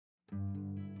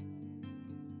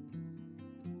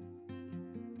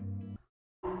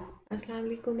Assalamu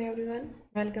alaikum everyone.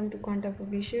 Welcome to Quanta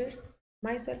Publisher.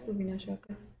 Myself Rubina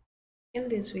Shokar. In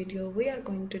this video, we are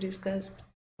going to discuss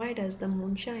why does the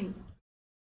moon shine?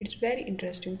 It's very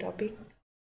interesting topic.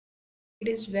 It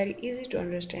is very easy to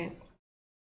understand.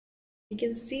 You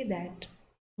can see that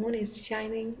moon is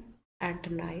shining at the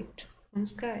night on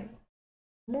sky.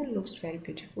 Moon looks very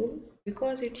beautiful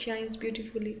because it shines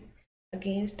beautifully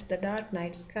against the dark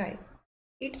night sky.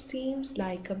 It seems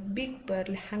like a big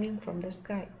pearl hanging from the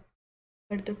sky.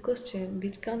 But the question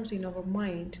which comes in our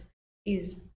mind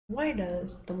is, why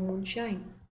does the moon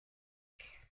shine?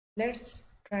 Let's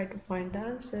try to find the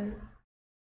answer.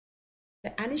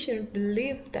 The ancients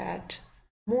believed that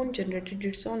moon generated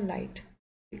its own light,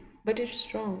 but it's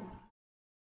wrong.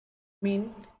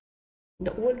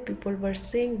 The old people were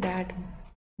saying that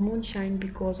moon shine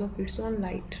because of its own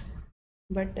light,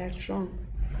 but that's wrong.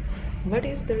 What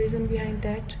is the reason behind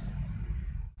that?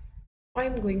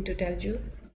 I'm going to tell you.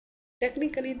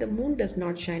 Technically, the moon does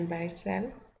not shine by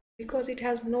itself because it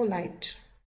has no light.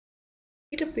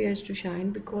 It appears to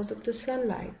shine because of the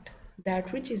sunlight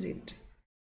that reaches it.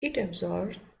 It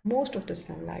absorbs most of the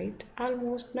sunlight,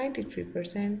 almost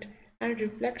 93%, and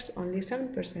reflects only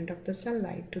 7% of the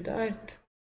sunlight to the earth.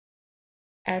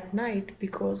 At night,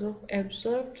 because of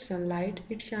absorbed sunlight,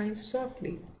 it shines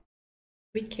softly.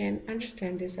 We can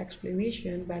understand this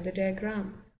explanation by the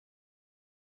diagram.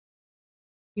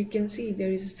 You can see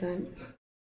there is a sun.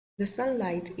 The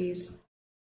sunlight is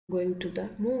going to the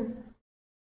moon,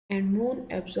 and moon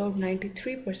absorbs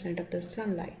 93% of the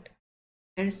sunlight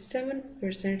and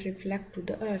 7% reflect to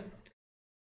the earth.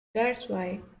 That's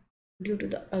why, due to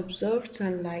the observed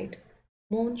sunlight,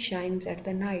 moon shines at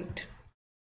the night.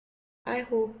 I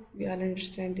hope you all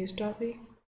understand this topic.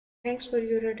 Thanks for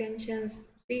your attention.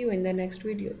 See you in the next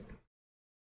video.